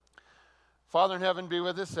Father in heaven, be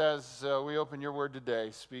with us as we open your word today.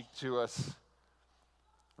 Speak to us.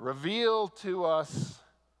 Reveal to us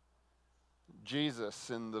Jesus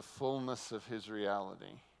in the fullness of his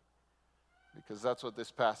reality, because that's what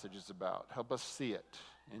this passage is about. Help us see it.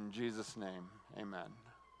 In Jesus' name, amen.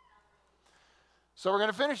 So we're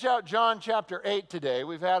going to finish out John chapter 8 today.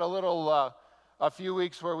 We've had a few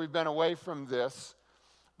weeks where we've been away from this,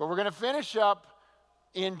 but we're going to finish up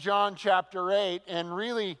in John chapter 8, and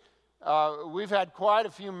really we've had quite a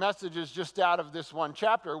few messages just out of this one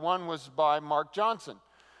chapter. One was by Mark Johnson,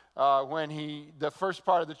 the first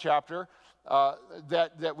part of the chapter,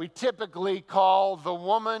 that we typically call the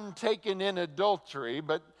woman taken in adultery,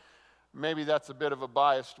 but maybe that's a bit of a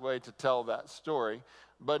biased way to tell that story.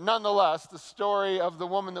 But nonetheless, the story of the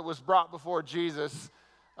woman that was brought before Jesus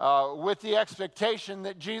with the expectation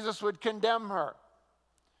that Jesus would condemn her.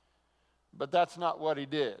 But that's not what he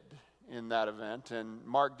did in that event, and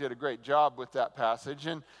Mark did a great job with that passage.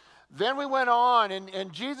 And then we went on,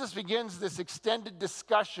 and Jesus begins this extended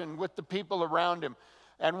discussion with the people around him.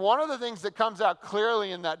 And one of the things that comes out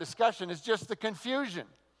clearly in that discussion is just the confusion.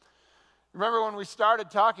 Remember when we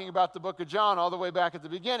started talking about the book of John all the way back at the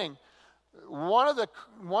beginning, one of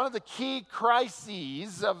the key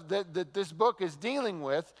crises that this book is dealing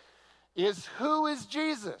with is, who is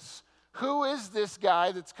Jesus? Who is this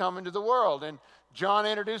guy that's come into the world? And John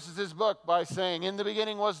introduces his book by saying, in the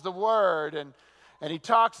beginning was the Word, and he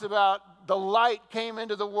talks about the light came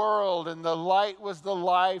into the world, and the light was the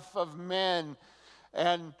life of men.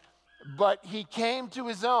 But he came to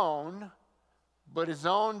his own, but his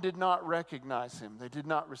own did not recognize him. They did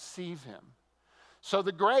not receive him. So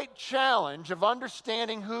the great challenge of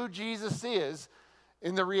understanding who Jesus is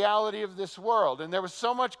in the reality of this world, and there was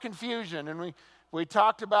so much confusion, and we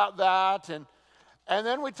talked about that, and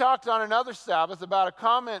then we talked on another Sabbath about a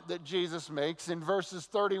comment that Jesus makes in verses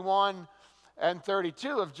 31 and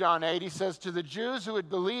 32 of John 8. He says, to the Jews who had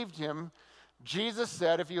believed him, Jesus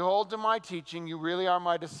said, if you hold to my teaching, you really are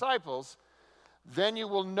my disciples, then you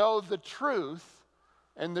will know the truth,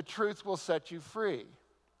 and the truth will set you free.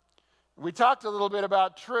 We talked a little bit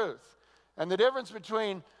about truth and the difference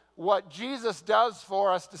between what Jesus does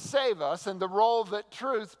for us to save us and the role that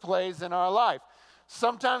truth plays in our life.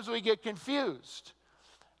 Sometimes we get confused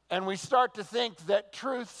and we start to think that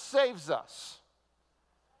truth saves us.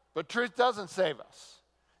 But truth doesn't save us.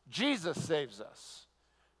 Jesus saves us.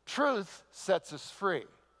 Truth sets us free.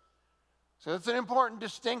 So that's an important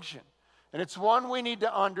distinction. And it's one we need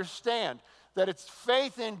to understand, that it's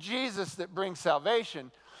faith in Jesus that brings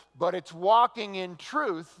salvation, but it's walking in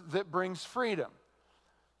truth that brings freedom.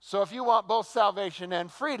 So if you want both salvation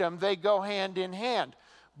and freedom, they go hand in hand.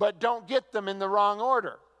 But don't get them in the wrong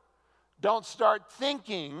order. Don't start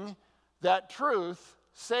thinking that truth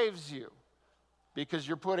saves you, because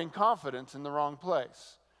you're putting confidence in the wrong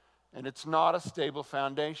place. And it's not a stable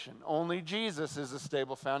foundation. Only Jesus is a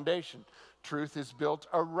stable foundation. Truth is built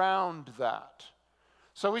around that.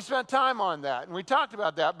 So we spent time on that, and we talked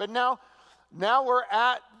about that. But now we're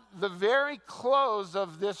at the very close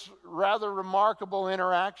of this rather remarkable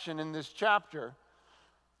interaction in this chapter.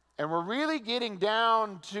 And we're really getting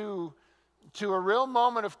down to a real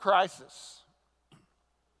moment of crisis.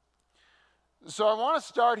 So I want to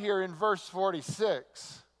start here in verse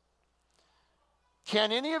 46.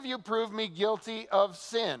 Can any of you prove me guilty of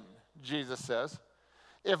sin? Jesus says.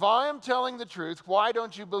 If I am telling the truth, why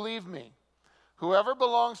don't you believe me? Whoever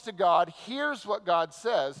belongs to God hears what God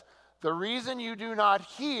says. The reason you do not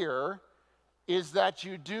hear is that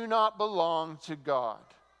you do not belong to God.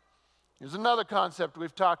 Here's another concept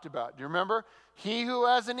we've talked about. Do you remember? He who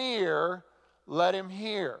has an ear, let him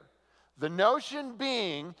hear. The notion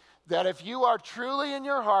being that if you are truly in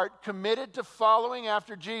your heart committed to following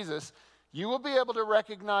after Jesus, you will be able to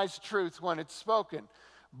recognize truth when it's spoken.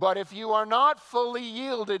 But if you are not fully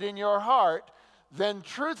yielded in your heart, then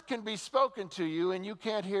truth can be spoken to you and you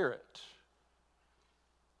can't hear it,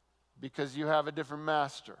 because you have a different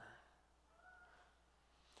master.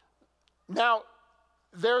 Now,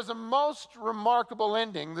 there's a most remarkable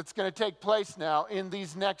ending that's going to take place now in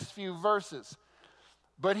these next few verses.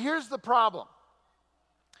 But here's the problem.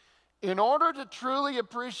 In order to truly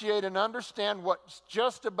appreciate and understand what's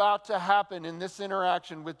just about to happen in this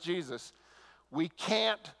interaction with Jesus, we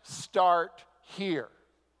can't start here,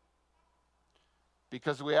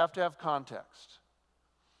 because we have to have context.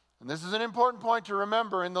 And this is an important point to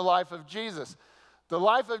remember in the life of Jesus. The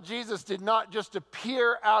life of Jesus did not just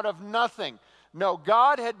appear out of nothing. No,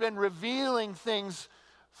 God had been revealing things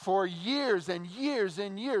for years and years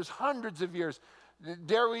and years, hundreds of years.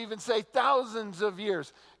 Dare we even say thousands of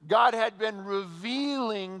years? God had been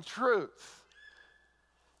revealing truth.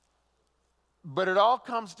 But it all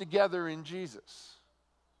comes together in Jesus.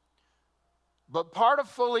 But part of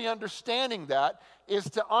fully understanding that is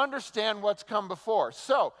to understand what's come before.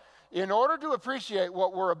 So, in order to appreciate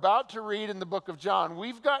what we're about to read in the book of John,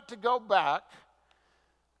 we've got to go back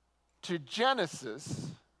to Genesis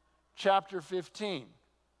chapter 15.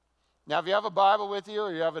 Now, if you have a Bible with you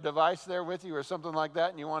or you have a device there with you or something like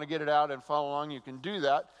that and you want to get it out and follow along, you can do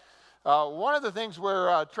that. One of the things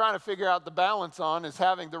we're trying to figure out the balance on is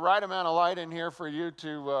having the right amount of light in here for you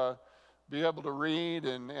to be able to read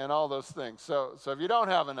and all those things. So if you don't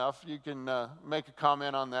have enough, you can make a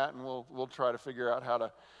comment on that, and we'll try to figure out how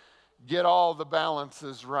to get all the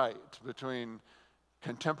balances right between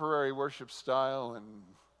contemporary worship style and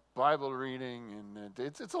Bible reading, and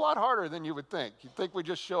it's a lot harder than you would think. You'd think we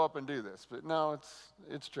just show up and do this, but no,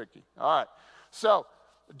 it's tricky. All right, so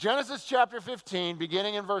Genesis chapter 15,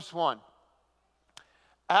 beginning in verse 1.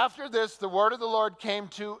 After this, the word of the Lord came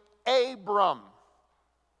to Abram.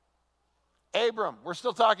 Abram, we're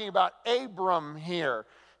still talking about Abram here.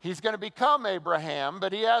 He's going to become Abraham,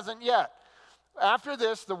 but he hasn't yet. After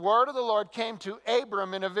this, the word of the Lord came to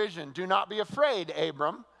Abram in a vision. Do not be afraid,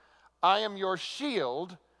 Abram. I am your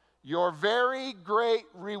shield, your very great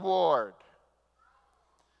reward.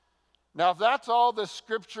 Now, if that's all the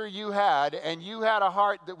scripture you had, and you had a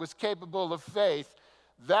heart that was capable of faith,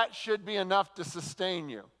 that should be enough to sustain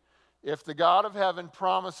you. If the God of heaven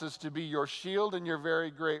promises to be your shield and your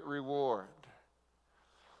very great reward.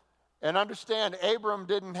 And understand, Abram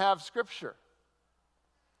didn't have scripture.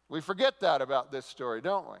 We forget that about this story,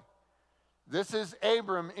 don't we? This is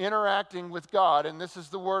Abram interacting with God, and this is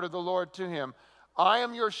the word of the Lord to him. I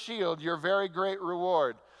am your shield, your very great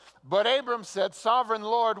reward. But Abram said, Sovereign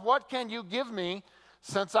Lord, what can you give me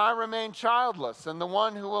since I remain childless? And the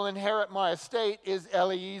one who will inherit my estate is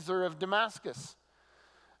Eliezer of Damascus.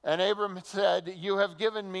 And Abram said, You have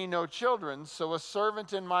given me no children, so a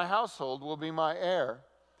servant in my household will be my heir.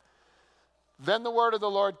 Then the word of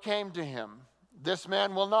the Lord came to him. This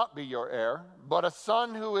man will not be your heir, but a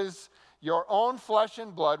son who is your own flesh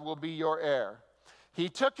and blood will be your heir. He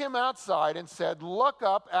took him outside and said, Look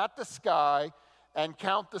up at the sky and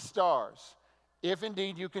count the stars, if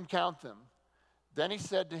indeed you can count them. Then he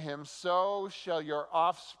said to him, So shall your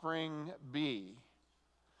offspring be.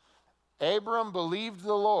 Abram believed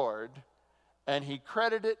the Lord, and he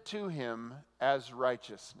credited it to him as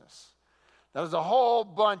righteousness. Now, there's a whole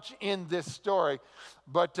bunch in this story,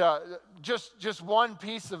 but just one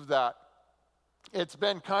piece of that. It's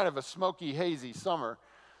been kind of a smoky, hazy summer,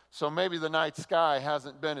 so maybe the night sky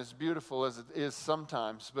hasn't been as beautiful as it is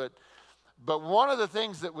sometimes. But one of the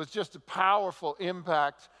things that was just a powerful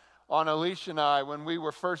impact on Alicia and I when we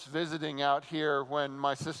were first visiting out here, when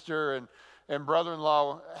my sister and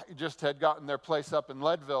brother-in-law just had gotten their place up in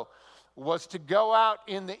Leadville, was to go out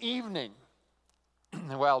in the evening,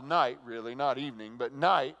 well, night really, not evening, but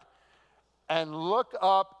night, and look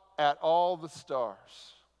up at all the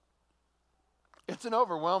stars. It's an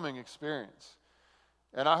overwhelming experience.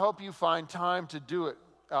 And I hope you find time to do it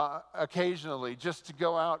occasionally, just to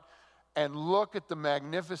go out and look at the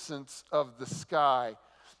magnificence of the sky.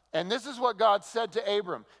 And this is what God said to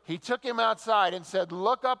Abram. He took him outside and said,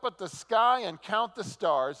 Look up at the sky and count the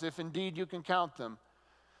stars, if indeed you can count them.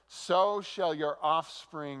 So shall your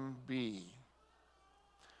offspring be.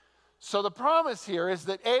 So the promise here is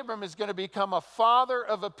that Abram is going to become a father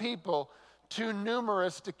of a people too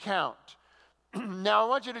numerous to count. Now I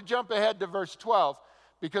want you to jump ahead to verse 12,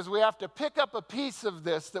 because we have to pick up a piece of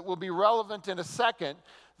this that will be relevant in a second,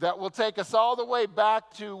 that will take us all the way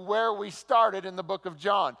back to where we started in the book of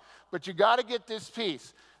John. But you got to get this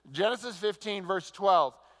piece. Genesis 15, verse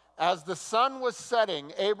 12. As the sun was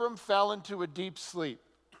setting, Abram fell into a deep sleep,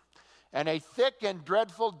 and a thick and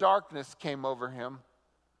dreadful darkness came over him.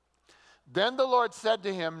 Then the Lord said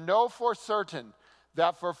to him, Know for certain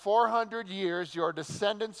that for 400 years your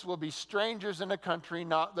descendants will be strangers in a country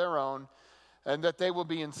not their own, and that they will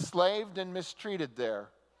be enslaved and mistreated there.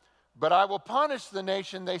 But I will punish the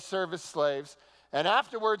nation they serve as slaves, and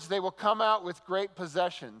afterwards they will come out with great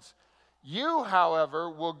possessions. You, however,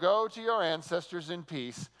 will go to your ancestors in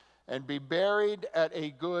peace and be buried at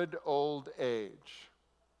a good old age.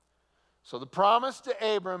 So the promise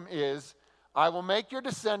to Abram is, I will make your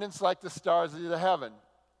descendants like the stars of the heaven.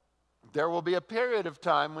 There will be a period of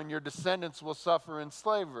time when your descendants will suffer in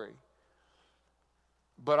slavery,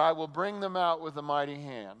 but I will bring them out with a mighty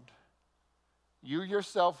hand. You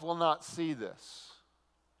yourself will not see this.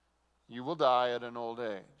 You will die at an old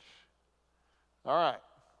age. All right.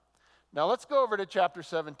 Now let's go over to chapter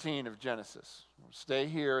 17 of Genesis. We'll stay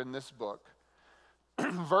here in this book.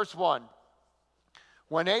 Verse 1.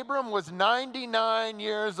 When Abram was 99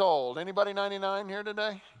 years old. Anybody 99 here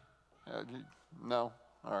today? No?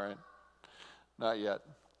 All right. Not yet.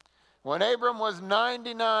 When Abram was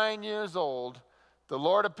 99 years old, the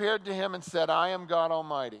Lord appeared to him and said, I am God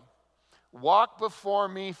Almighty. Walk before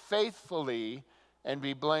me faithfully and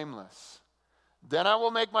be blameless. Then I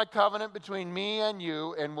will make my covenant between me and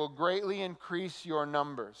you and will greatly increase your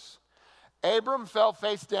numbers. Abram fell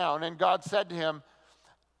face down, and God said to him,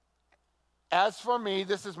 as for me,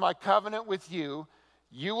 this is my covenant with you.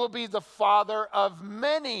 You will be the father of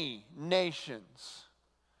many nations.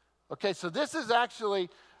 Okay, so this is actually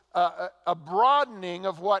a broadening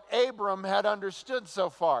of what Abram had understood so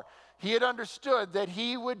far. He had understood that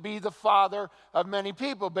he would be the father of many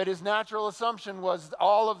people, but his natural assumption was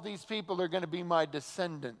all of these people are going to be my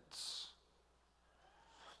descendants.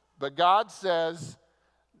 But God says,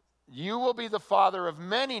 you will be the father of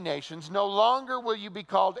many nations. No longer will you be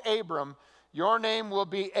called Abram. Your name will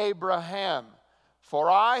be Abraham, for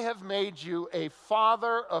I have made you a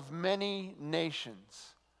father of many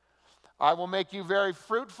nations. I will make you very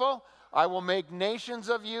fruitful. I will make nations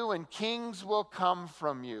of you, and kings will come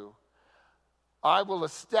from you. I will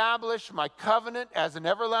establish my covenant as an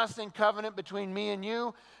everlasting covenant between me and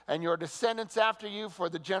you and your descendants after you for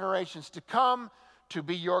the generations to come, to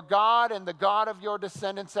be your God and the God of your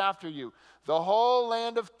descendants after you. The whole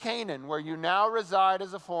land of Canaan, where you now reside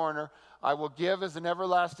as a foreigner, I will give as an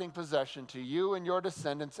everlasting possession to you and your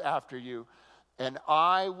descendants after you, and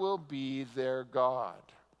I will be their God.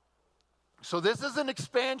 So this is an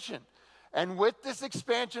expansion. And with this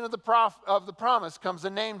expansion of the promise comes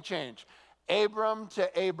a name change. Abram to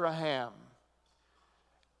Abraham.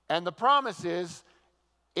 And the promise is,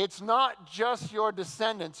 it's not just your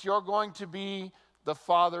descendants. You're going to be the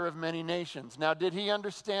father of many nations. Now, did he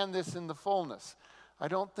understand this in the fullness? I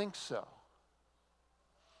don't think so.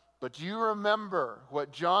 But do you remember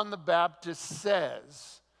what John the Baptist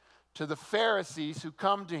says to the Pharisees who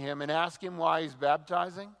come to him and ask him why he's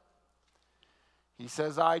baptizing? He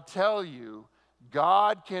says, I tell you,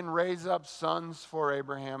 God can raise up sons for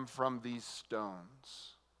Abraham from these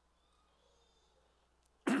stones.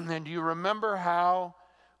 And do you remember how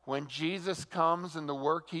when Jesus comes and the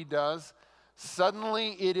work he does, suddenly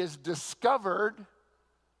it is discovered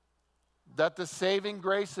that the saving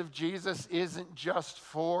grace of Jesus isn't just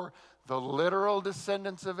for the literal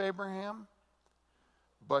descendants of Abraham,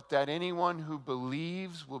 but that anyone who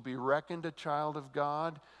believes will be reckoned a child of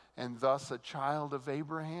God and thus a child of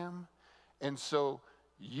Abraham. And so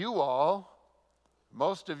you all,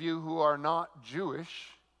 most of you who are not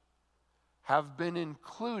Jewish, have been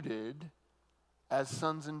included as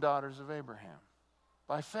sons and daughters of Abraham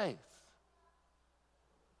by faith.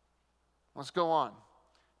 Let's go on.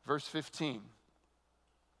 Verse 15.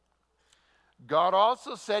 God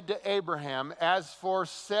also said to Abraham, as for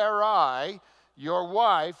Sarai, your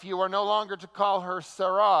wife, you are no longer to call her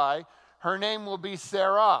Sarai. Her name will be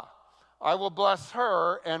Sarah. I will bless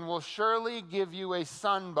her and will surely give you a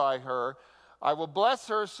son by her. I will bless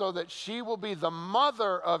her so that she will be the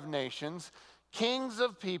mother of nations. Kings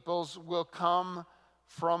of peoples will come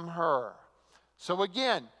from her. So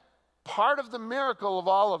again, part of the miracle of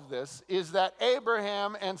all of this is that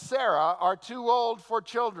Abraham and Sarah are too old for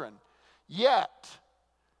children. Yet,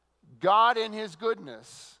 God in his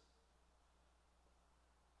goodness,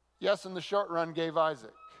 yes, in the short run gave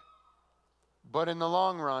Isaac, but in the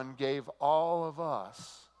long run gave all of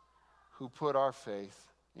us who put our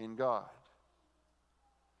faith in God.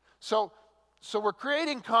 So we're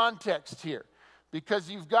creating context here because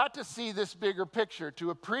you've got to see this bigger picture to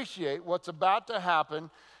appreciate what's about to happen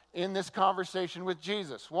in this conversation with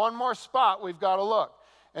Jesus. One more spot we've got to look,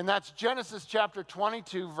 and that's Genesis chapter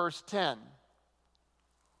 22, verse 10.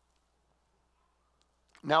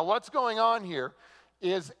 Now, what's going on here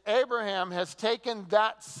is Abraham has taken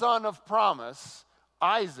that son of promise,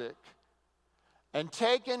 Isaac, and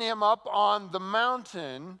taken him up on the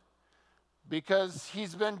mountain because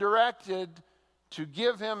he's been directed to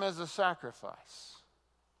give him as a sacrifice.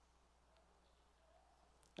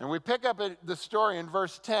 And we pick up the story in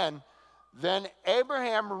verse 10. Then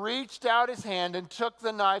Abraham reached out his hand and took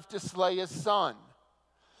the knife to slay his son.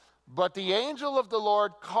 But the angel of the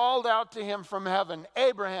Lord called out to him from heaven,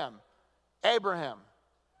 Abraham, Abraham.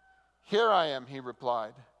 Here I am, he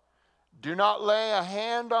replied. Do not lay a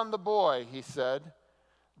hand on the boy, he said.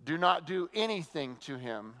 Do not do anything to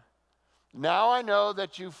him. Now I know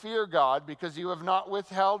that you fear God because you have not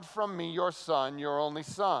withheld from me your son, your only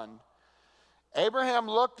son. Abraham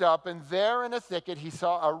looked up, and there in a thicket he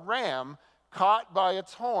saw a ram caught by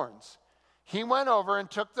its horns. He went over and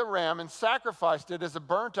took the ram and sacrificed it as a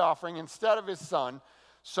burnt offering instead of his son.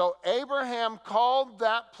 So Abraham called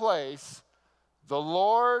that place, the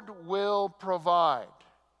Lord will provide.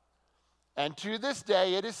 And to this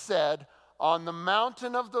day it is said, on the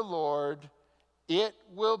mountain of the Lord it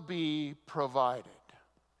will be provided.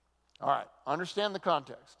 All right, understand the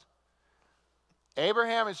context.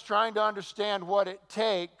 Abraham is trying to understand what it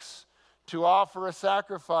takes to offer a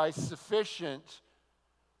sacrifice sufficient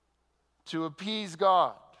to appease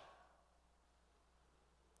God.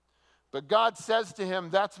 But God says to him,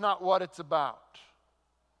 that's not what it's about.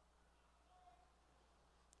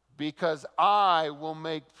 Because I will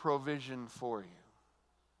make provision for you.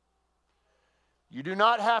 You do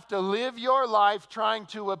not have to live your life trying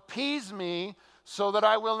to appease me so that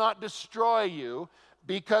I will not destroy you,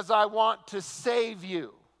 because I want to save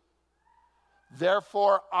you.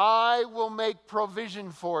 Therefore, I will make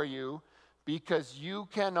provision for you, because you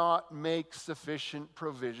cannot make sufficient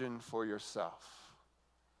provision for yourself.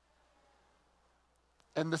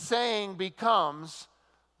 And the saying becomes,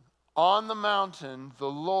 on the mountain, the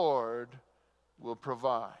Lord will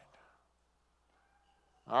provide.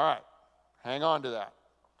 All right, hang on to that.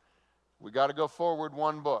 We got to go forward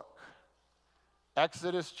one book.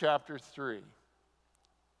 Exodus chapter 3.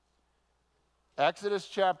 Exodus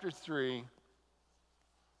chapter 3.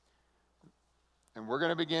 And we're going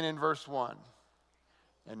to begin in verse 1.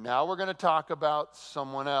 And now we're going to talk about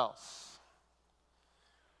someone else.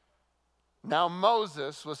 Now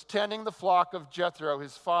Moses was tending the flock of Jethro,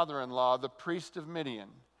 his father-in-law, the priest of Midian.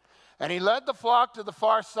 And he led the flock to the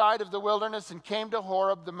far side of the wilderness and came to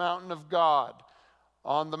Horeb, the mountain of God.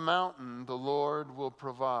 On the mountain the Lord will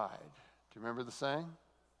provide. Do you remember the saying?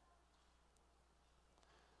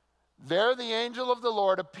 There the angel of the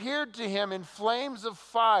Lord appeared to him in flames of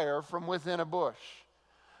fire from within a bush.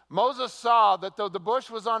 Moses saw that though the bush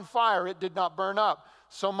was on fire, it did not burn up.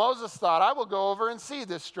 So Moses thought, I will go over and see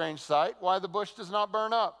this strange sight, why the bush does not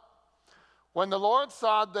burn up. When the Lord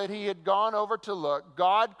saw that he had gone over to look,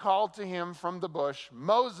 God called to him from the bush,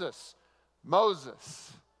 Moses,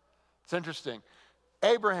 Moses. It's interesting.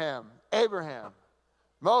 Abraham, Abraham,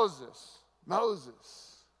 Moses,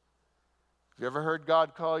 Moses. Have you ever heard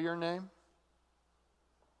God call your name?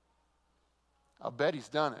 I'll bet he's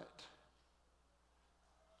done it.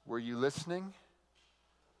 Were you listening?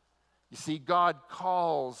 You see, God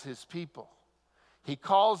calls his people. He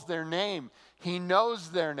calls their name. He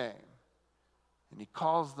knows their name. And he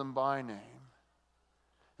calls them by name.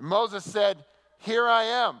 And Moses said, here I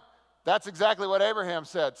am. That's exactly what Abraham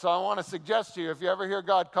said. So I want to suggest to you, if you ever hear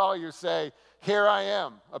God call you, say, here I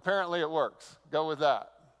am. Apparently it works. Go with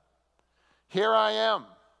that. Here I am.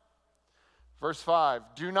 Verse 5,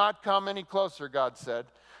 do not come any closer, God said.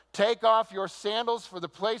 Take off your sandals, for the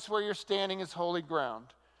place where you're standing is holy ground.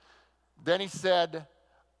 Then he said,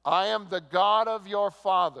 I am the God of your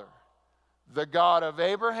father, the God of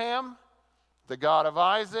Abraham, the God of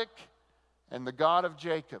Isaac, and the God of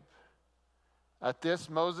Jacob. At this,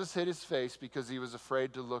 Moses hid his face because he was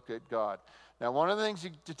afraid to look at God. Now, one of the things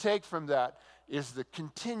to take from that is the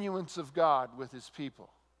continuance of God with his people.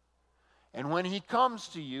 And when he comes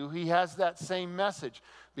to you, he has that same message,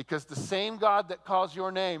 because the same God that calls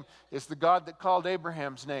your name is the God that called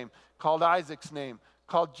Abraham's name, called Isaac's name,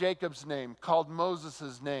 called Jacob's name, called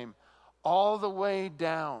Moses' name, all the way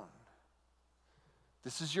down.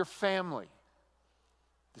 This is your family.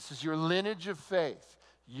 This is your lineage of faith.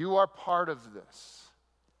 You are part of this.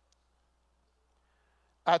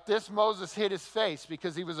 At this, Moses hid his face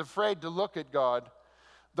because he was afraid to look at God.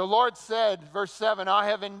 The Lord said, verse 7, I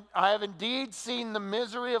have indeed seen the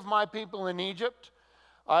misery of my people in Egypt.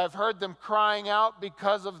 I have heard them crying out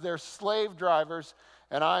because of their slave drivers,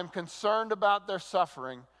 and I am concerned about their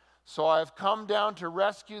suffering. So I have come down to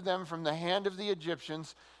rescue them from the hand of the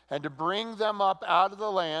Egyptians and to bring them up out of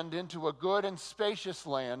the land into a good and spacious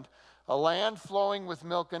land, a land flowing with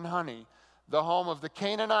milk and honey, the home of the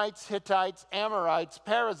Canaanites, Hittites, Amorites,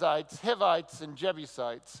 Perizzites, Hivites, and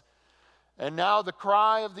Jebusites. And now the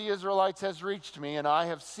cry of the Israelites has reached me, and I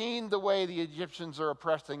have seen the way the Egyptians are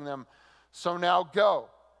oppressing them. So now go.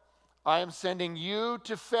 I am sending you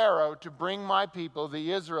to Pharaoh to bring my people,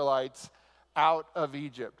 the Israelites, out of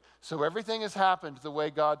Egypt. So everything has happened the way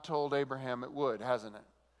God told Abraham it would, hasn't it?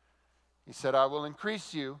 He said, I will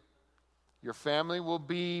increase you. Your family will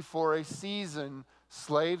be for a season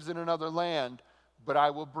slaves in another land, but I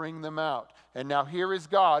will bring them out. And now here is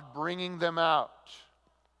God bringing them out.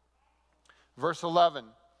 Verse 11,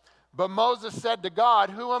 but Moses said to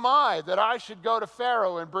God, who am I that I should go to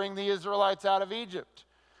Pharaoh and bring the Israelites out of Egypt?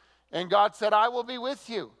 And God said, I will be with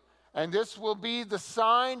you, and this will be the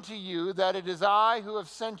sign to you that it is I who have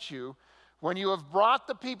sent you. When you have brought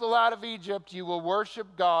the people out of Egypt, you will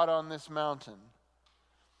worship God on this mountain.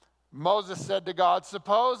 Moses said to God,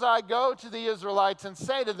 suppose I go to the Israelites and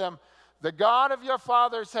say to them, the God of your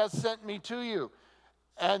fathers has sent me to you.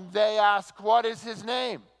 And they ask, what is his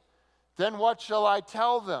name? Then what shall I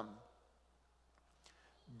tell them?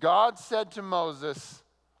 God said to Moses,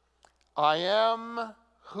 I am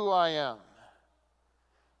who I am.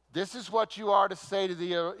 This is what you are to say to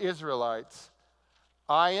the Israelites.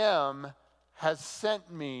 I am has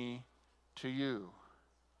sent me to you.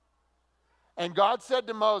 And God said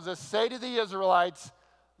to Moses, say to the Israelites,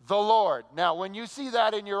 the Lord. Now, when you see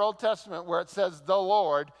that in your Old Testament where it says the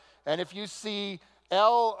Lord, and if you see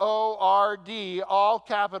L-O-R-D, all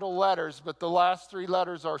capital letters, but the last three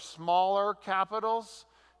letters are smaller capitals,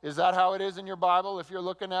 is that how it is in your Bible if you're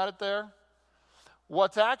looking at it there?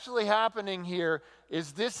 What's actually happening here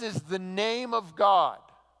is this is the name of God.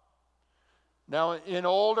 Now, in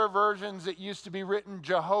older versions, it used to be written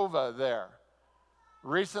Jehovah there.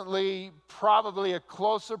 Recently, probably a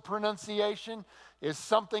closer pronunciation is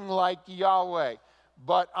something like Yahweh.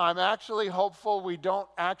 But I'm actually hopeful we don't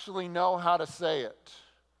actually know how to say it,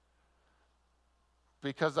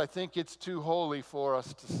 because I think it's too holy for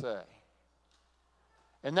us to say.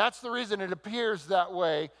 And that's the reason it appears that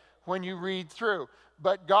way when you read through.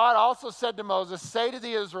 But God also said to Moses, say to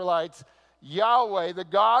the Israelites, Yahweh, the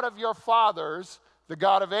God of your fathers, the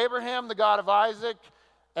God of Abraham, the God of Isaac,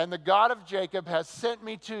 and the God of Jacob has sent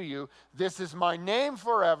me to you. This is my name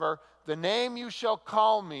forever, the name you shall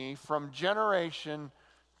call me from generation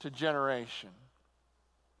to generation.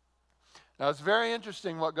 Now it's very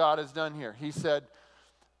interesting what God has done here. He said,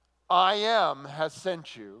 I am has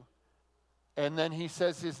sent you. And then he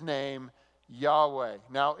says his name, Yahweh.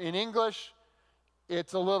 Now in English,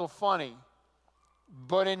 it's a little funny.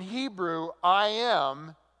 But in Hebrew, I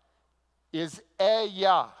am is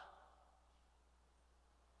Eyah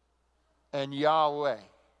and Yahweh.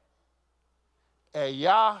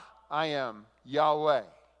 Eyah, I am. Yahweh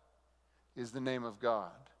is the name of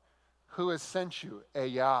God. Who has sent you?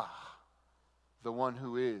 Eyah, the one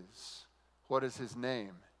who is. What is his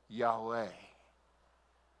name? Yahweh.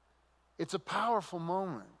 It's a powerful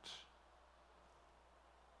moment.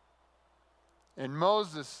 And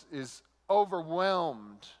Moses is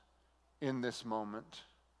overwhelmed in this moment.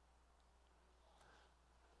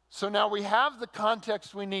 So now we have the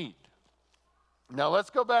context we need. Now let's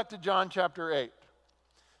go back to John chapter 8.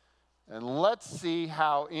 And let's see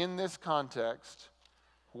how in this context,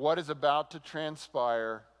 what is about to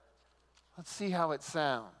transpire, let's see how it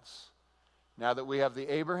sounds. Now that we have the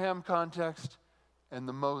Abraham context and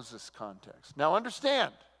the Moses context. Now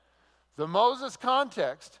understand, the Moses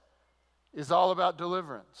context is all about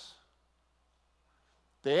deliverance.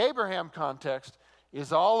 The Abraham context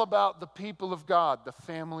is all about the people of God, the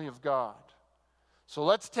family of God. So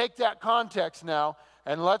let's take that context now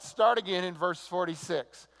and let's start again in verse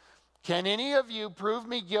 46. Can any of you prove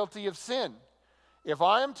me guilty of sin? If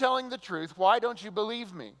I am telling the truth, why don't you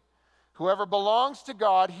believe me? Whoever belongs to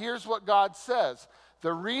God hears what God says.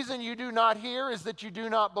 The reason you do not hear is that you do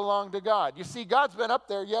not belong to God. You see, God's been up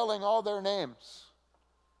there yelling all their names.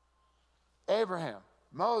 Abraham,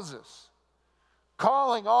 Moses,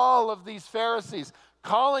 calling all of these Pharisees,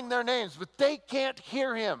 calling their names, but they can't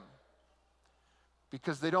hear him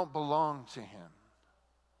because they don't belong to him.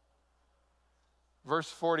 Verse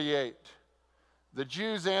 48, the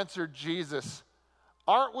Jews answered Jesus,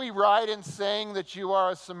 aren't we right in saying that you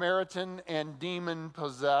are a Samaritan and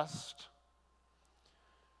demon-possessed?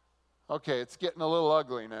 Okay, it's getting a little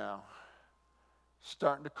ugly now.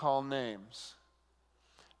 Starting to call names.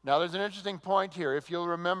 Now, there's an interesting point here. If you'll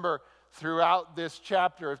remember, throughout this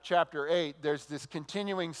chapter of chapter 8, there's this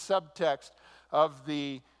continuing subtext of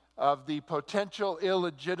the potential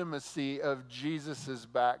illegitimacy of Jesus'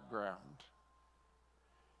 background.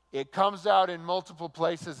 It comes out in multiple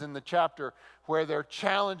places in the chapter where they're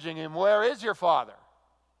challenging him, where is your father?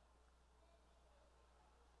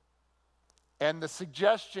 And the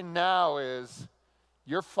suggestion now is,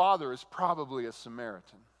 your father is probably a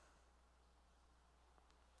Samaritan.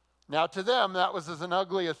 Now to them, that was as an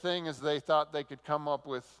ugly a thing as they thought they could come up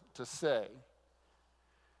with to say.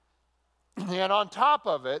 And on top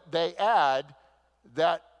of it, they add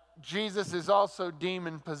that Jesus is also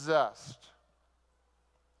demon-possessed.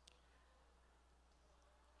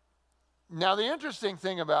 Now, the interesting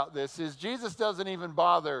thing about this is Jesus doesn't even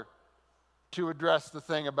bother to address the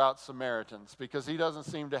thing about Samaritans because he doesn't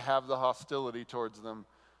seem to have the hostility towards them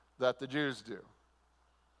that the Jews do.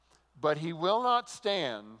 But he will not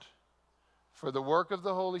stand for the work of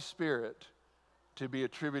the Holy Spirit to be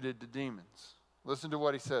attributed to demons. Listen to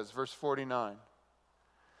what he says, verse 49.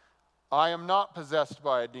 I am not possessed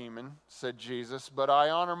by a demon, said Jesus, but I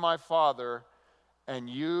honor my Father, and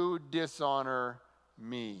you dishonor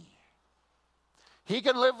me. He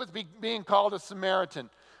can live with being called a Samaritan,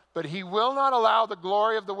 but he will not allow the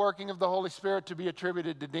glory of the working of the Holy Spirit to be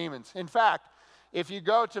attributed to demons. In fact, if you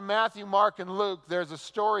go to Matthew, Mark, and Luke, there's a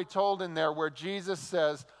story told in there where Jesus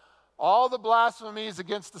says, all the blasphemies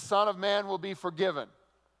against the Son of Man will be forgiven.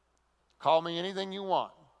 Call me anything you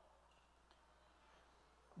want.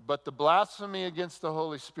 But the blasphemy against the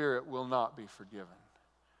Holy Spirit will not be forgiven.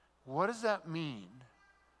 What does that mean?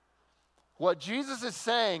 What Jesus is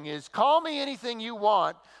saying is, call me anything you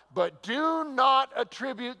want, but do not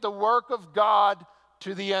attribute the work of God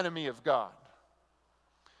to the enemy of God.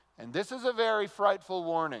 And this is a very frightful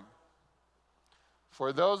warning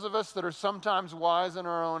for those of us that are sometimes wise in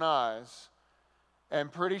our own eyes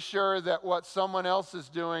and pretty sure that what someone else is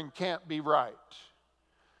doing can't be right,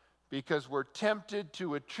 because we're tempted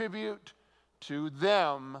to attribute to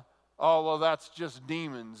them, oh, well, that's just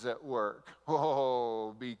demons at work.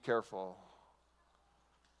 Oh, be careful.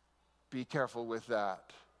 Be careful with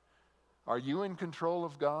that. Are you in control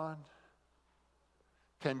of God?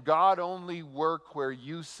 Can God only work where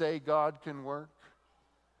you say God can work?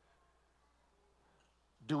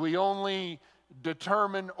 Do we only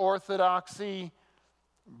determine orthodoxy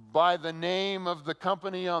by the name of the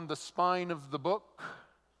company on the spine of the book?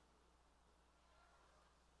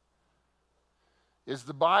 Is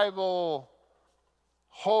the Bible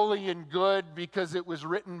holy and good because it was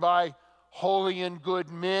written by holy and good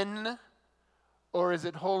men? Or is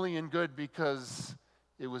it holy and good because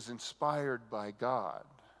it was inspired by God?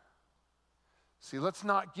 See, let's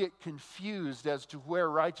not get confused as to where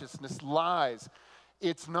righteousness lies.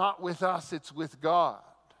 It's not with us, it's with God.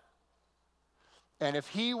 And if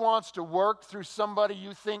He wants to work through somebody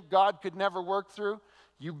you think God could never work through,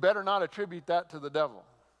 you better not attribute that to the devil.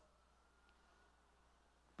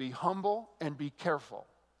 Be humble and be careful,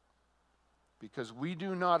 because we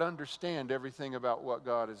do not understand everything about what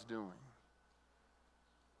God is doing.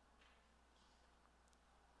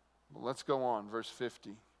 Well, let's go on, verse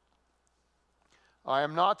 50. I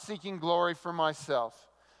am not seeking glory for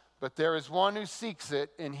myself, but there is one who seeks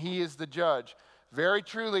it, and He is the judge. Very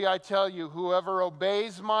truly, I tell you, whoever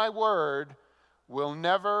obeys my word will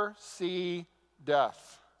never see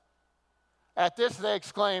death. At this they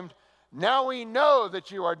exclaimed, now we know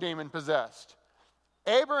that you are demon-possessed.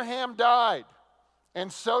 Abraham died,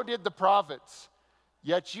 and so did the prophets.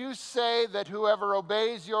 Yet you say that whoever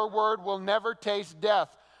obeys your word will never taste death.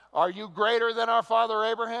 Are you greater than our father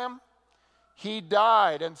Abraham? He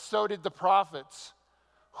died, and so did the prophets.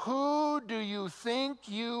 Who do you think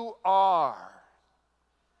you are?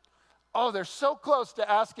 Oh, they're so close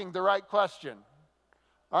to asking the right question,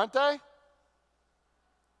 aren't they?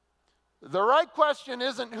 The right question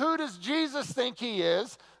isn't who does Jesus think He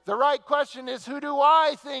is? The right question is who do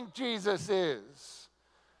I think Jesus is?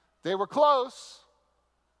 They were close,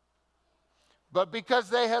 but because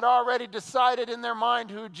they had already decided in their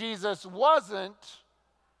mind who Jesus wasn't,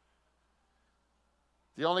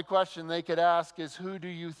 the only question they could ask is, who do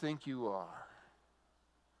you think you are?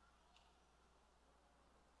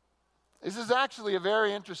 This is actually a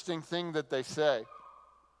very interesting thing that they say.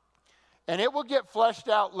 And it will get fleshed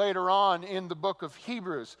out later on in the book of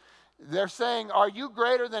Hebrews. They're saying, are you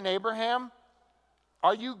greater than Abraham?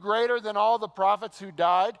 Are you greater than all the prophets who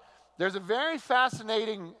died? There's a very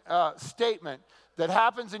fascinating statement that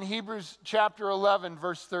happens in Hebrews chapter 11,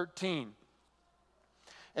 verse 13.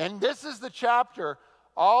 And this is the chapter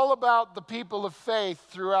all about the people of faith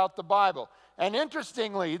throughout the Bible. And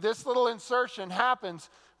interestingly, this little insertion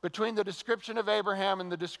happens between the description of Abraham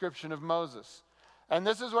and the description of Moses. And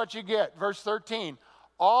this is what you get, verse 13.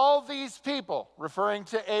 All these people, referring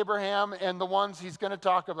to Abraham and the ones he's going to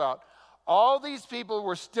talk about, all these people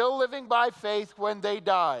were still living by faith when they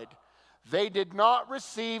died. They did not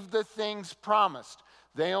receive the things promised.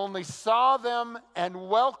 They only saw them and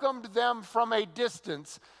welcomed them from a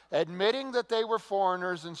distance, admitting that they were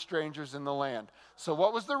foreigners and strangers in the land. So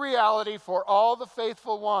what was the reality for all the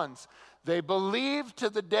faithful ones? They believed to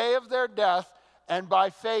the day of their death, and by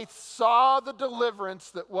faith saw the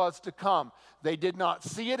deliverance that was to come. They did not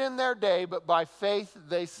see it in their day, but by faith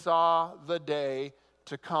they saw the day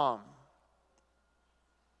to come.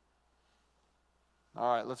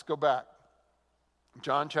 All right, let's go back.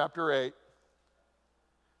 John chapter 8.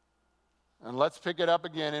 And let's pick it up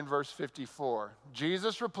again in verse 54.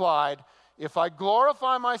 Jesus replied, if I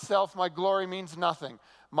glorify myself, my glory means nothing.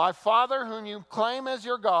 My Father, whom you claim as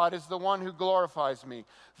your God, is the one who glorifies me.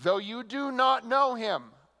 Though you do not know Him,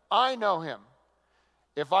 I know Him.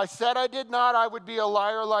 If I said I did not, I would be a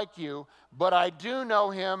liar like you, but I do know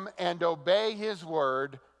Him and obey His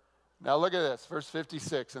word. Now look at this, verse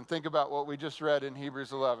 56, and think about what we just read in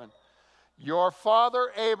Hebrews 11. Your father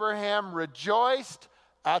Abraham rejoiced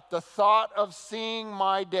at the thought of seeing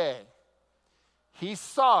my day. He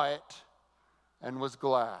saw it and was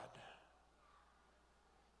glad.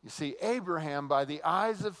 You see, Abraham, by the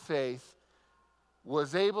eyes of faith,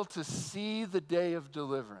 was able to see the day of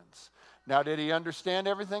deliverance. Now, did he understand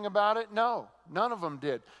everything about it? No, none of them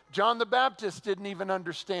did. John the Baptist didn't even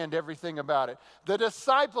understand everything about it. The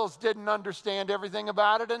disciples didn't understand everything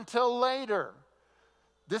about it until later.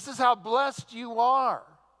 This is how blessed you are.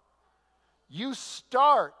 You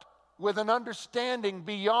start with an understanding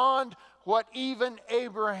beyond what even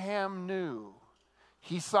Abraham knew.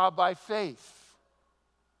 He saw by faith.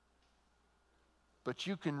 But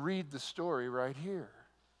you can read the story right here.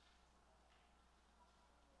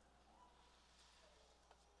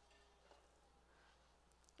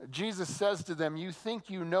 Jesus says to them, you think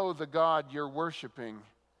you know the God you're worshiping,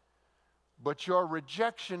 but your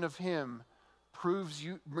rejection of him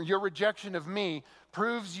your rejection of me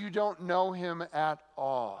proves you don't know him at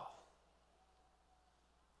all.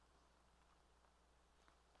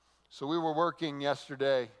 So we were working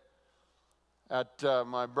yesterday at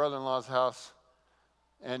my brother-in-law's house,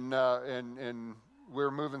 and we were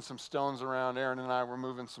moving some stones around. Aaron and I were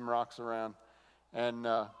moving some rocks around, and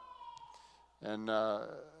I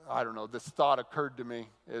don't know, this thought occurred to me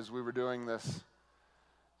as we were doing this.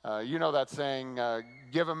 You know that saying,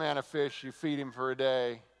 give a man a fish, you feed him for a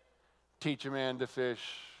day. Teach a man to fish,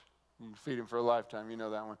 you feed him for a lifetime. You know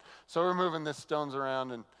that one. So we're moving these stones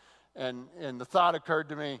around, and the thought occurred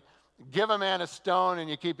to me, give a man a stone and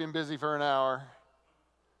you keep him busy for an hour.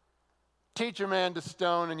 Teach a man to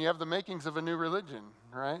stone and you have the makings of a new religion,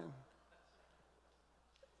 right?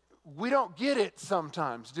 We don't get it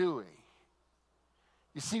sometimes, do we?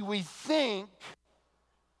 You see, we think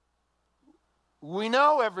we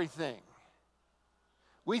know everything.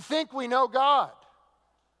 We think we know God.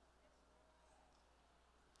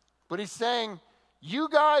 But he's saying, you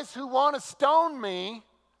guys who want to stone me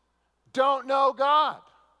don't know God.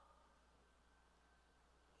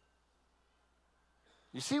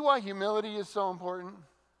 You see why humility is so important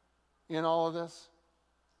in all of this?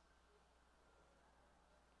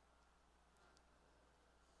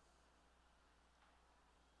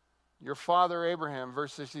 Your father Abraham,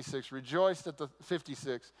 verse 56, rejoiced at the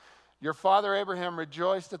 56. Your father Abraham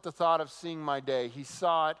rejoiced at the thought of seeing my day. He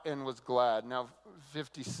saw it and was glad. Now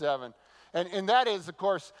 57. And that is, of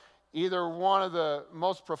course, either one of the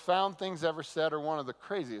most profound things ever said or one of the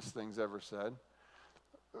craziest things ever said.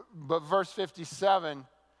 But verse 57,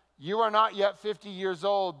 you are not yet 50 years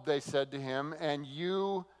old, they said to him, and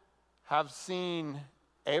you have seen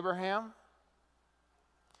Abraham?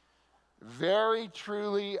 Very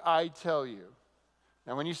truly I tell you.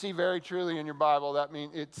 Now when you see very truly in your Bible, that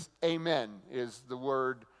means it's amen is the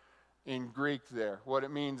word in Greek there. What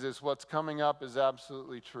it means is what's coming up is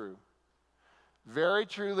absolutely true. Very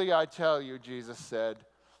truly I tell you, Jesus said,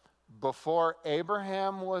 before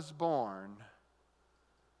Abraham was born,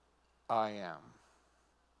 I am.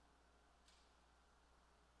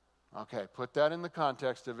 Okay, put that in the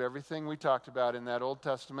context of everything we talked about in that Old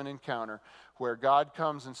Testament encounter where God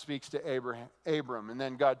comes and speaks to Abram, and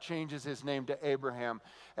then God changes his name to Abraham.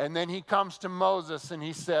 And then he comes to Moses and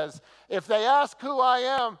he says, if they ask who I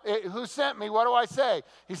am, who sent me, what do I say?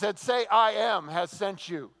 He said, say I am has sent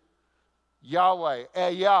you. Yahweh,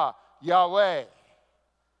 Ehyah, Yahweh.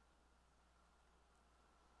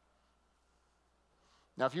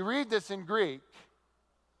 Now if you read this in Greek,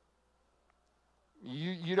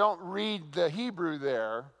 you don't read the Hebrew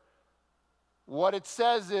there. What it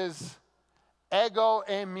says is ego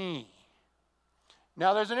eimi.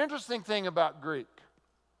 Now there's an interesting thing about Greek.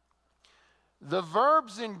 The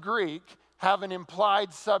verbs in Greek have an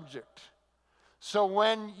implied subject. So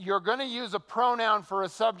when you're going to use a pronoun for a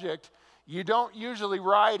subject, you don't usually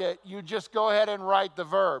write it, you just go ahead and write the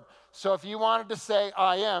verb. So if you wanted to say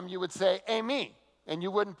I am, you would say eimi, and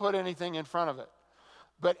you wouldn't put anything in front of it.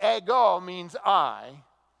 But ego means I,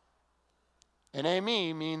 and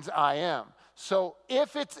eimi means I am. So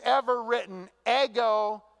if it's ever written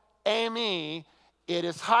ego eimi, it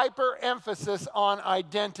is hyper-emphasis on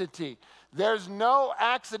identity. There's no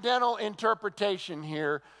accidental interpretation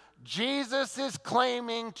here. Jesus is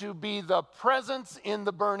claiming to be the presence in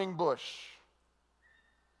the burning bush,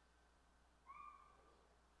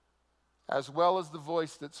 as well as the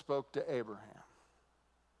voice that spoke to Abraham.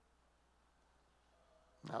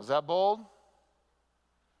 Now, is that bold?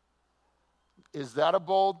 Is that a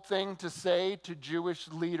bold thing to say to Jewish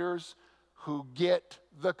leaders who get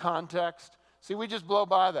the context? See, we just blow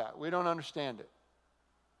by that. We don't understand it.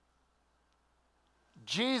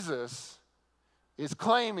 Jesus is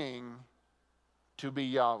claiming to be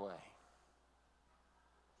Yahweh.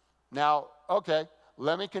 Now, okay,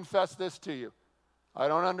 let me confess this to you. I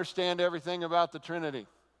don't understand everything about the Trinity.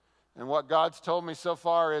 And what God's told me so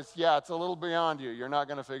far is, yeah, it's a little beyond you. You're not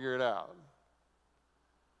going to figure it out.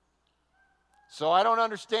 So I don't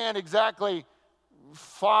understand exactly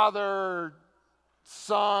Father,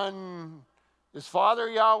 Son. Is Father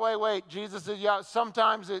Yahweh? Wait, Jesus is Yahweh.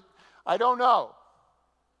 Sometimes I don't know.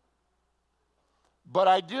 But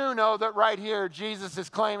I do know that right here, Jesus is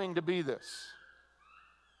claiming to be this.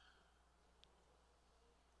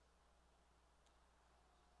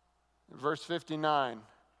 Verse 59,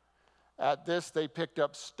 at this they picked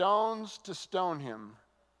up stones to stone him,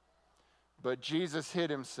 but Jesus hid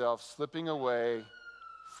himself, slipping away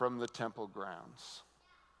from the temple grounds.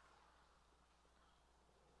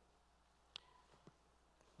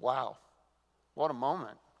 Wow, what a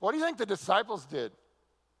moment. What do you think the disciples did?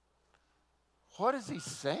 What is he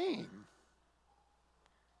saying?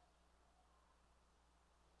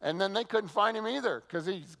 And then they couldn't find him either because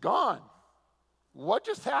he's gone. What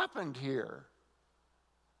just happened here?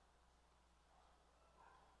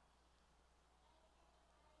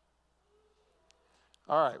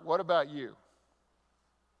 All right, what about you?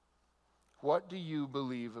 What do you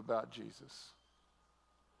believe about Jesus?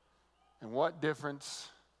 And what difference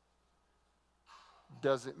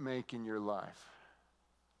does it make in your life?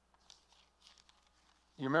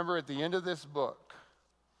 You remember at the end of this book,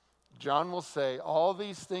 John will say, all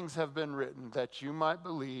these things have been written that you might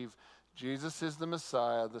believe Jesus is the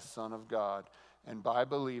Messiah, the Son of God, and by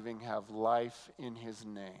believing have life in his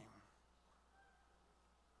name.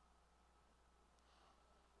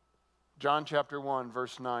 John chapter 1,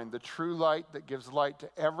 verse 9, the true light that gives light to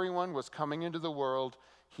everyone was coming into the world.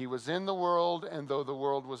 He was in the world, and though the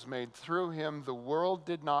world was made through him, the world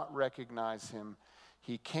did not recognize him.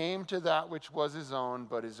 He came to that which was his own,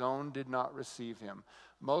 but his own did not receive him.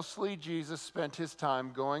 Mostly Jesus spent his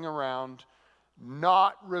time going around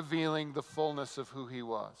not revealing the fullness of who he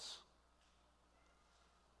was.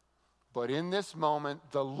 But in this moment,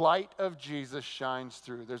 the light of Jesus shines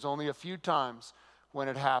through. There's only a few times when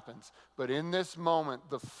it happens. But in this moment,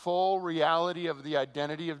 the full reality of the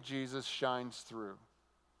identity of Jesus shines through.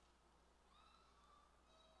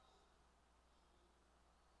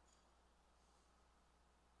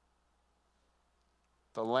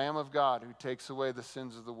 The Lamb of God who takes away the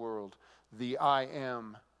sins of the world, the I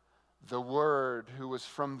Am, the Word who was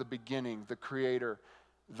from the beginning, the Creator,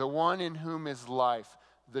 the one in whom is life,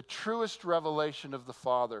 the truest revelation of the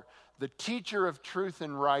Father, the teacher of truth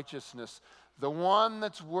and righteousness, the one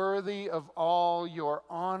that's worthy of all your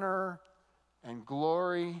honor and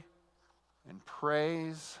glory and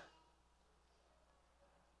praise.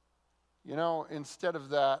 You know, instead of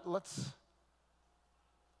that, let's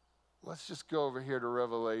just go over here to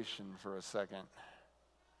Revelation for a second.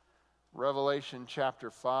 Revelation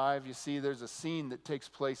chapter 5, you see there's a scene that takes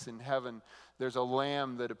place in heaven. There's a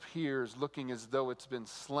lamb that appears looking as though it's been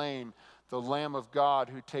slain, the Lamb of God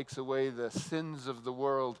who takes away the sins of the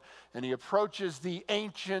world. And he approaches the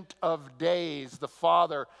Ancient of Days, the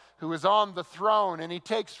Father, who is on the throne, and he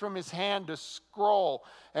takes from his hand a scroll.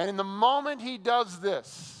 And in the moment he does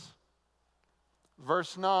this,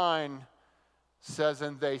 verse 9 says,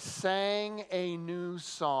 and they sang a new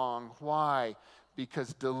song. Why?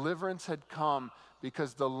 Because deliverance had come,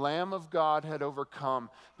 because the Lamb of God had overcome,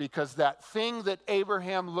 because that thing that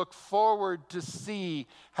Abraham looked forward to see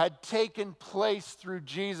had taken place through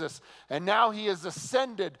Jesus. And now he is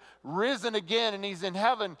ascended, risen again, and he's in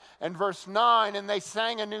heaven. And verse 9, and they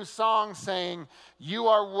sang a new song saying, you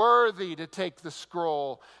are worthy to take the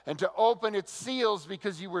scroll and to open its seals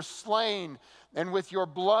because you were slain. And with your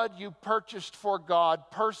blood you purchased for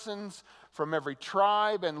God persons from every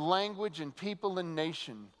tribe and language and people and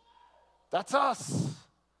nation. That's us,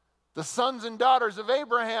 the sons and daughters of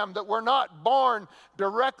Abraham, that were not born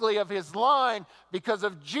directly of his line. Because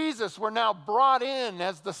of Jesus, we're now brought in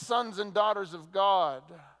as the sons and daughters of God.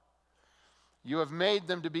 You have made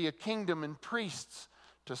them to be a kingdom and priests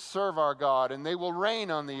to serve our God, and they will reign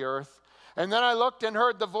on the earth. And then I looked and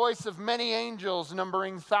heard the voice of many angels,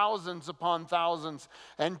 numbering thousands upon thousands,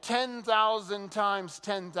 and 10,000 times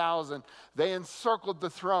 10,000. They encircled the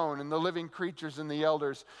throne and the living creatures and the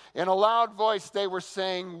elders. In a loud voice they were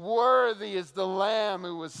saying, worthy is the Lamb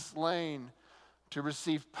who was slain to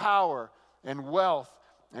receive power and wealth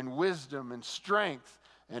and wisdom and strength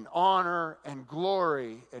and honor and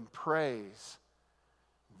glory and praise.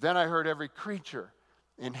 Then I heard every creature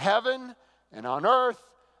in heaven and on earth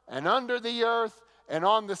and under the earth, and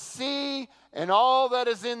on the sea, and all that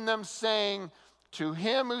is in them, saying, To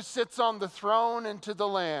him who sits on the throne and to the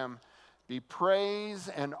Lamb be praise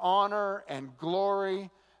and honor and glory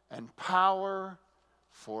and power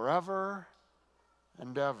forever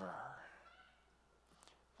and ever.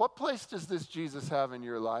 What place does this Jesus have in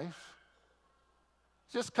your life?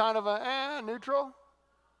 Just kind of a neutral?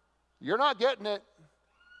 You're not getting it.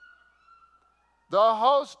 The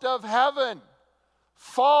host of heaven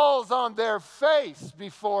falls on their face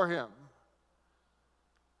before him.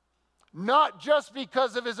 Not just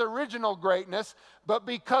because of his original greatness, but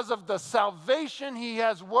because of the salvation he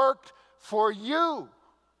has worked for you,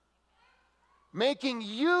 making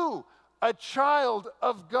you a child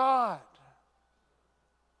of God.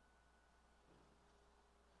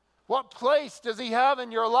 What place does he have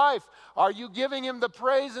in your life? Are you giving him the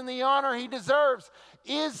praise and the honor he deserves?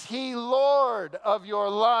 Is he Lord of your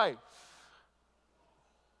life?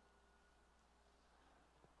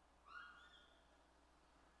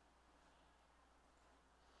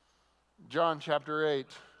 John chapter 8,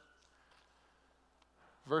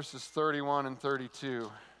 verses 31 and 32.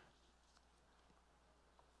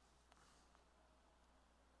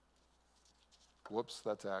 Whoops,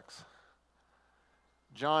 that's Acts.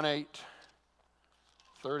 John 8,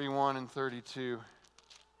 31 and 32.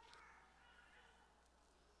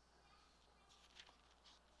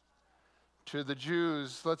 To the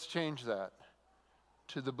Jews, let's change that.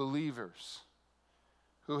 To the believers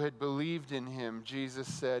who had believed in him, Jesus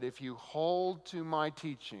said, if you hold to my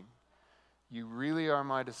teaching, you really are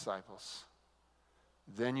my disciples.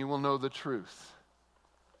 Then you will know the truth,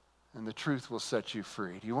 and the truth will set you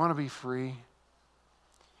free. Do you want to be free?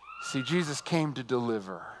 See, Jesus came to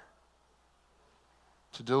deliver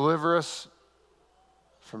us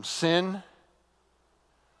from sin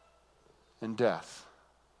and death.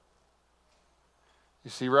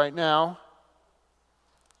 You see, right now,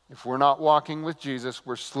 if we're not walking with Jesus,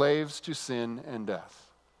 we're slaves to sin and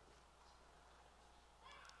death.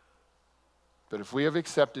 But if we have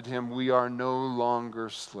accepted him, we are no longer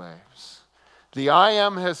slaves. The I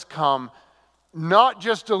Am has come, not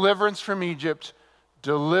just deliverance from Egypt,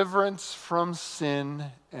 deliverance from sin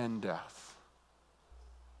and death.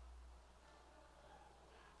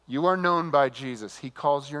 You are known by Jesus. He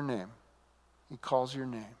calls your name. He calls your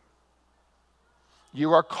name.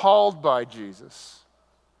 You are called by Jesus.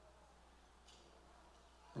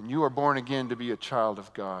 And you are born again to be a child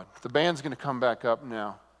of God. The band's going to come back up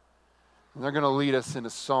now. And they're going to lead us in a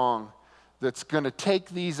song that's going to take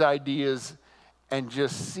these ideas and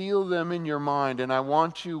just seal them in your mind. And I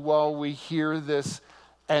want you, while we hear this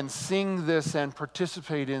and sing this and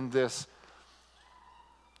participate in this,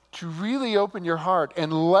 to really open your heart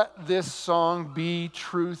and let this song be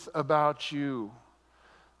truth about you.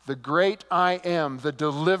 The great I Am, the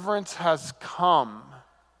deliverance has come.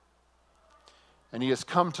 And he has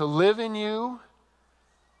come to live in you,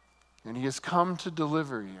 and he has come to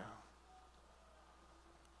deliver you.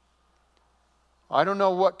 I don't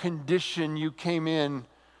know what condition you came in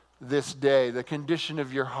this day, the condition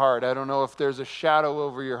of your heart. I don't know if there's a shadow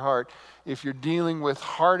over your heart, if you're dealing with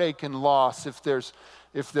heartache and loss, if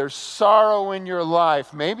there's sorrow in your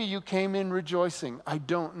life. Maybe you came in rejoicing. I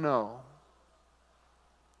don't know.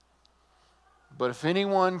 But if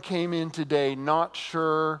anyone came in today not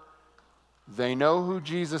sure they know who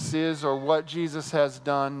Jesus is or what Jesus has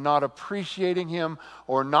done, not appreciating him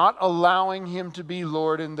or not allowing him to be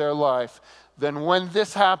Lord in their life, then when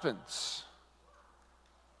this happens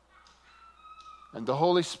and the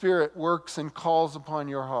Holy Spirit works and calls upon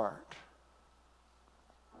your heart,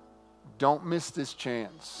 don't miss this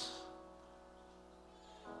chance.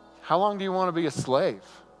 How long do you want to be a slave?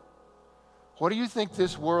 What do you think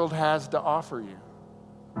this world has to offer you?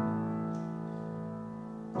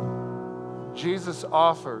 Jesus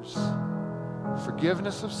offers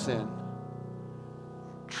forgiveness of sin,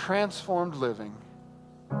 transformed living,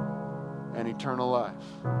 and eternal life.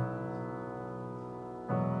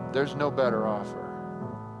 There's no better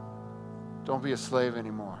offer. Don't be a slave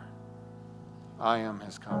anymore. I Am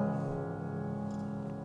has come.